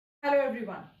Hello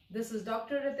everyone, this is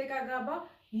Dr. Ritikagauba,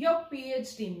 your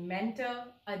PhD mentor,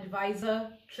 advisor,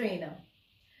 trainer.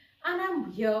 And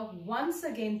I'm here once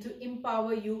again to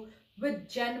empower you with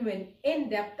genuine,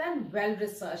 in-depth and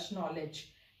well-researched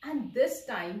knowledge. And this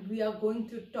time we are going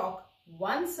to talk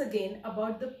once again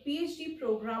about the PhD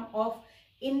program of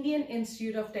Indian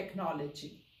Institute of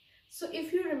Technology. So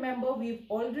if you remember, we've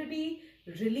already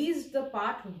released the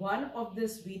part 1 of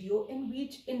this video in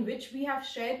which we have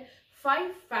shared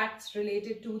 5 facts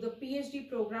related to the PhD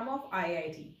program of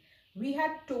IIT. We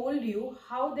had told you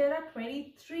how there are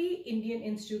 23 Indian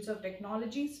Institutes of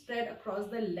Technology spread across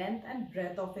the length and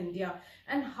breadth of India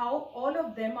and how all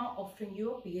of them are offering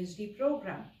you a PhD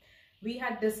program. We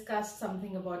had discussed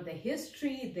something about their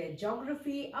history, their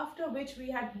geography, after which we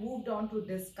had moved on to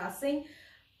discussing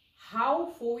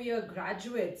how 4-year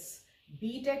graduates,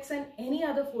 BTechs and any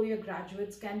other 4-year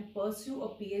graduates can pursue a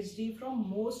PhD from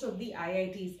most of the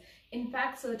IITs. In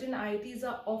fact, certain IITs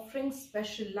are offering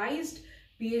specialized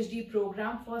PhD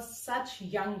program for such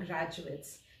young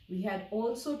graduates. We had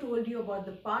also told you about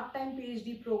the part-time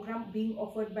PhD program being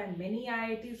offered by many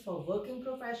IITs for working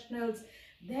professionals.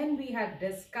 Then we had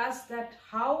discussed that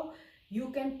how you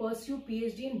can pursue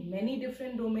PhD in many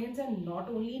different domains and not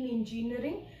only in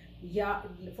engineering. Yeah,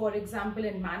 for example,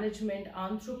 in management,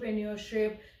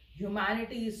 entrepreneurship,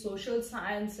 humanities, social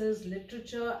sciences,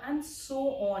 literature, and so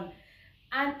on.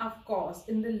 And of course,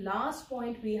 in the last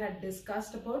point, we had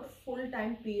discussed about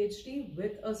full-time PhD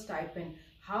with a stipend.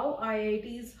 How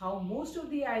most of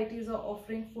the IITs are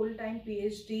offering full-time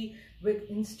PhD with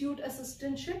institute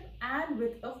assistantship and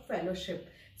with a fellowship.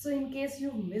 So in case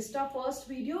you missed our first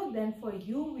video, then for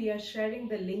you, we are sharing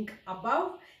the link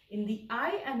above in the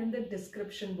I and in the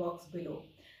description box below.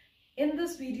 In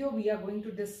this video, we are going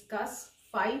to discuss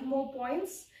 5 more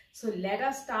points. So let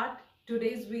us start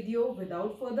today's video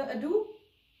without further ado.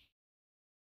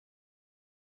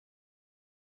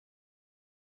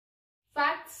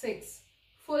 Fact 6.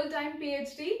 Full-time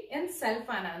PhD in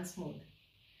self-finance mode.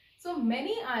 So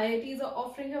many IITs are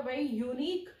offering a very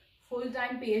unique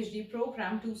full-time PhD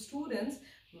program to students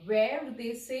where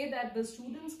they say that the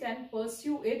students can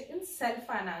pursue it in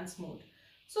self-finance mode.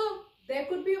 So there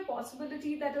could be a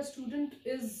possibility that a student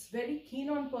is very keen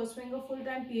on pursuing a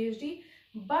full-time PhD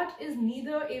but is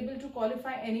neither able to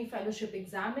qualify any fellowship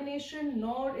examination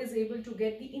nor is able to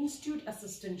get the institute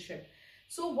assistantship.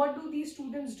 So what do these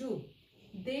students do?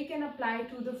 They can apply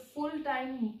to the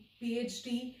full-time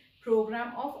PhD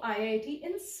program of IIT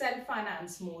in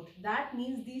self-finance mode. That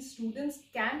means these students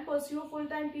can pursue a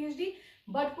full-time PhD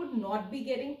but would not be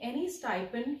getting any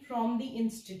stipend from the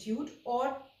institute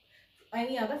or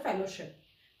any other fellowship.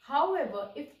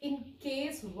 However, if in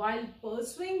case while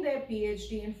pursuing their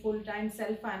PhD in full-time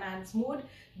self-finance mode,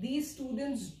 these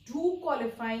students do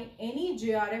qualify any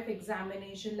JRF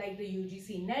examination like the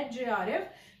UGC NET JRF,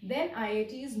 then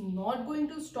IIT is not going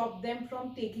to stop them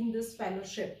from taking this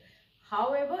fellowship.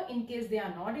 However, in case they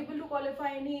are not able to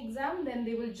qualify any exam, then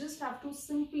they will just have to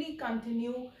simply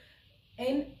continue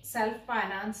in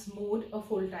self-finance mode a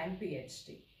full-time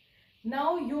PhD.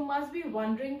 Now, you must be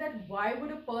wondering that why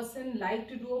would a person like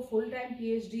to do a full-time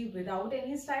PhD without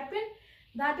any stipend?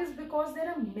 That is because there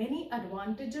are many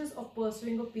advantages of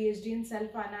pursuing a PhD in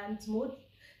self-finance mode,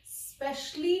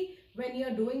 especially when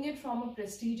you're doing it from a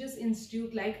prestigious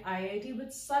institute like IIT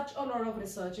with such a lot of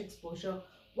research exposure.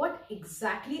 What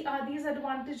exactly are these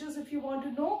advantages? If you want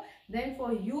to know, then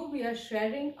for you, we are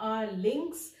sharing our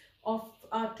links of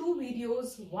our 2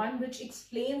 videos, one which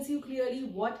explains you clearly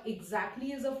what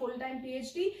exactly is a full-time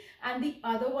PhD and the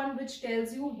other one which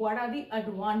tells you what are the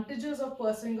advantages of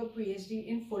pursuing a PhD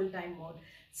in full-time mode.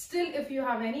 Still, if you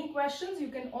have any questions, you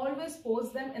can always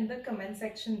post them in the comment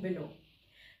section below.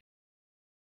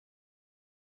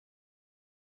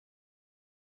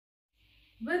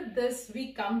 With this,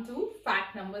 we come to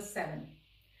fact number 7.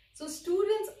 So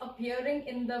students appearing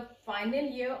in the final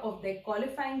year of their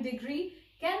qualifying degree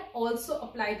can also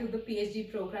apply to the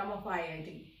PhD program of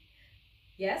IIT.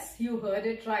 Yes, you heard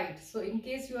it right. So in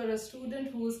case you are a student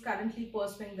who is currently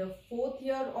pursuing the 4th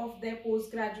year of their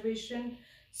graduation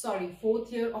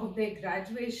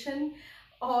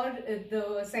or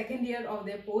the 2nd year of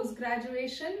their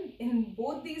post-graduation, in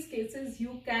both these cases,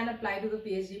 you can apply to the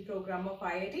PhD program of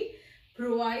IIT,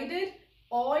 provided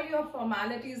all your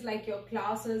formalities like your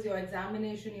classes, your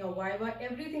examination, your viva,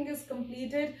 everything is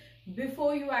completed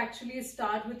before you actually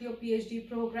start with your PhD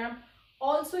program.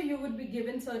 Also, you would be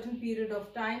given certain period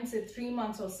of time, say 3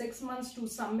 months or 6 months, to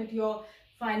submit your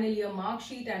final year mark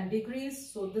sheet and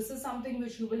degrees. So this is something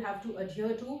which you will have to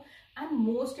adhere to. And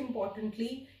most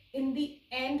importantly, in the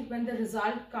end, when the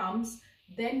result comes,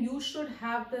 then you should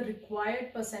have the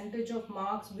required percentage of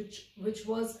marks which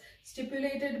was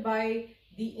stipulated by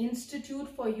the institute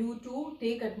for you to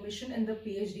take admission in the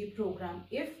PhD program.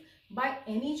 If by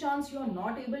any chance you are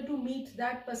not able to meet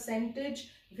that percentage,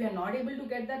 if you are not able to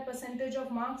get that percentage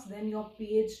of marks, then your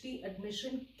PhD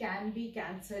admission can be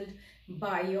cancelled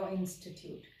by your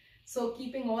institute. So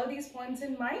keeping all these points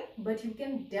in mind, but you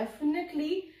can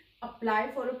definitely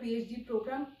apply for a PhD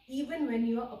program even when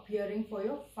you are appearing for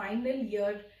your final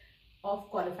year of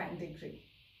qualifying degree.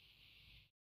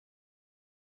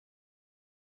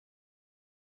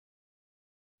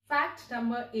 Fact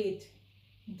number 8.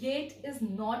 GATE is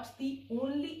not the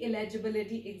only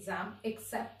eligibility exam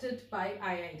accepted by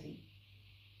IIT.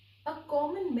 A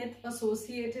common myth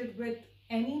associated with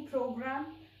any program,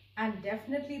 and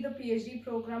definitely the PhD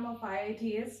program of IIT,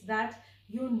 is that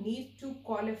you need to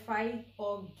qualify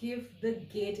or give the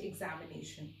GATE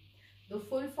examination. The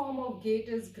full form of GATE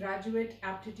is Graduate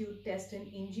Aptitude Test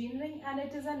in Engineering, and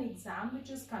it is an exam which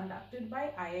is conducted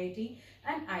by IIT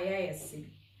and IISc.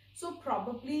 So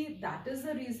probably that is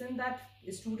the reason that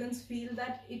students feel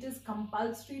that it is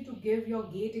compulsory to give your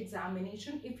GATE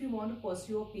examination if you want to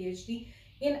pursue a PhD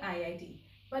in IIT.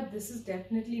 But this is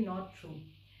definitely not true.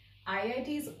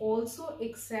 IITs also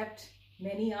accept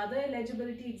many other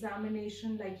eligibility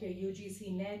examination like your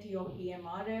UGC NET, your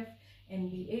PMRF,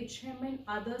 NBHM, and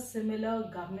other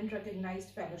similar government recognized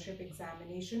fellowship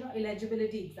examination or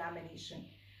eligibility examination.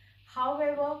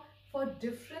 However, for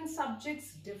different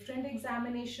subjects, different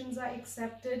examinations are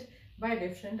accepted by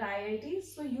different IITs.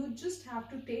 So you just have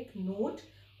to take note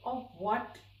of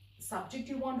what subject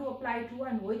you want to apply to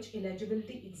and which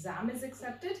eligibility exam is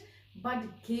accepted. But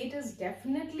GATE is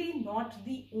definitely not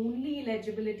the only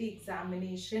eligibility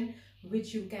examination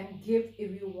which you can give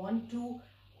if you want to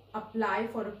apply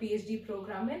for a PhD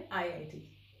program in IIT.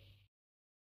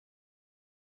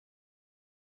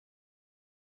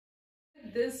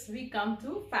 With this, we come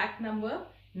to fact number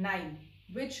 9,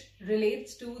 which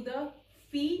relates to the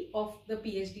fee of the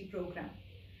PhD program.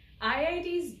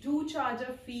 IITs do charge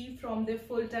a fee from their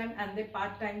full-time and their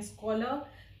part-time scholar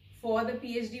for the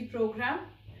PhD program.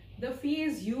 The fee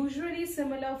is usually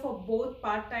similar for both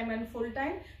part-time and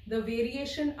full-time. The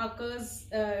variation occurs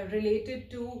related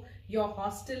to your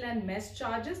hostel and mess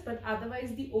charges, but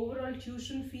otherwise the overall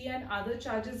tuition fee and other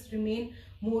charges remain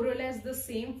more or less the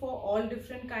same for all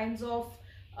different kinds of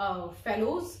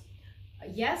fellows.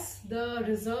 Yes, the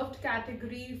reserved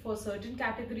category for certain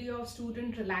category of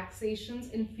student relaxations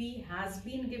in fee has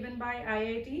been given by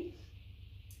IIT.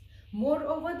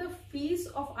 Moreover, the fees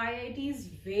of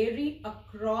IITs vary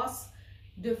across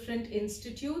different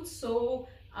institutes. So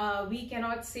we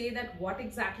cannot say that what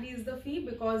exactly is the fee,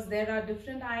 because there are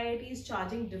different IITs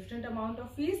charging different amount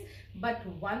of fees. But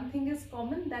one thing is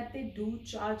common, that they do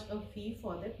charge a fee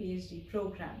for the PhD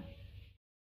program.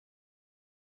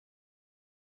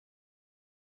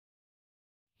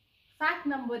 Fact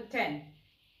number 10.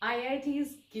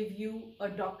 IITs give you a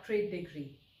doctorate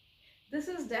degree. This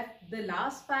is the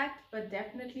last fact, but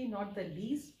definitely not the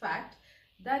least fact,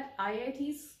 that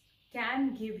IITs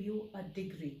can give you a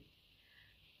degree.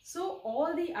 So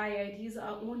all the IITs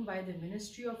are owned by the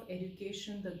Ministry of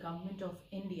Education, the Government of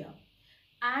India,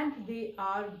 and they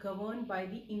are governed by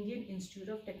the Indian Institute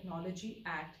of Technology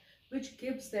Act, which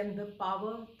gives them the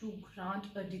power to grant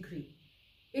a degree.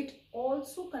 It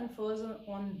also confers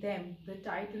on them the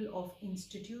title of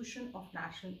Institution of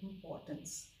National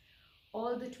Importance.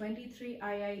 All the 23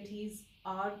 IITs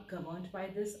are governed by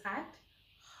this act.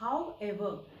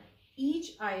 However,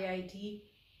 each IIT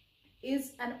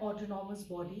is an autonomous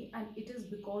body, and it is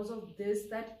because of this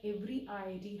that every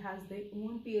IIT has their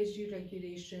own PhD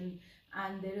regulation,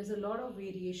 and there is a lot of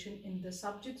variation in the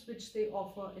subjects which they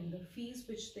offer, in the fees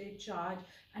which they charge,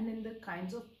 and in the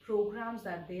kinds of programs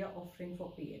that they are offering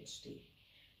for PhD.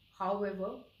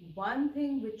 However, one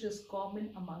thing which is common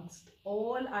amongst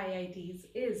all IITs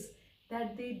is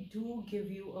that they do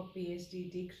give you a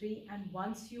PhD degree, and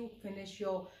once you finish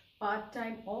your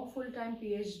part-time or full-time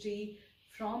PhD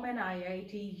from an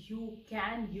IIT, you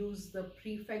can use the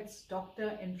prefix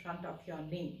doctor in front of your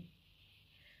name.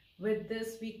 With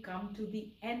this, we come to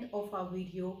the end of our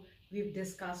video. We've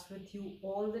discussed with you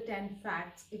all the 10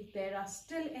 facts. If there are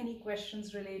still any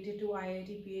questions related to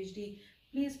IIT PhD,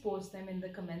 please post them in the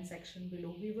comment section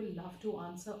below. We will love to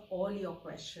answer all your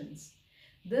questions.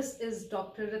 This is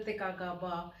Dr.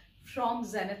 Ritikagauba from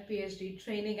Zenith PhD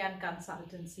Training and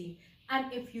Consultancy.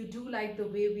 And if you do like the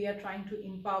way we are trying to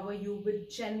empower you with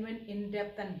genuine,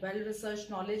 in-depth and well-researched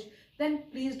knowledge, then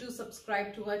please do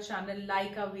subscribe to our channel,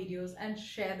 like our videos, and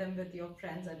share them with your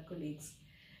friends and colleagues.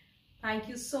 Thank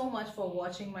you so much for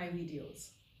watching my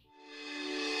videos.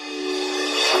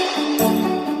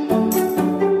 you.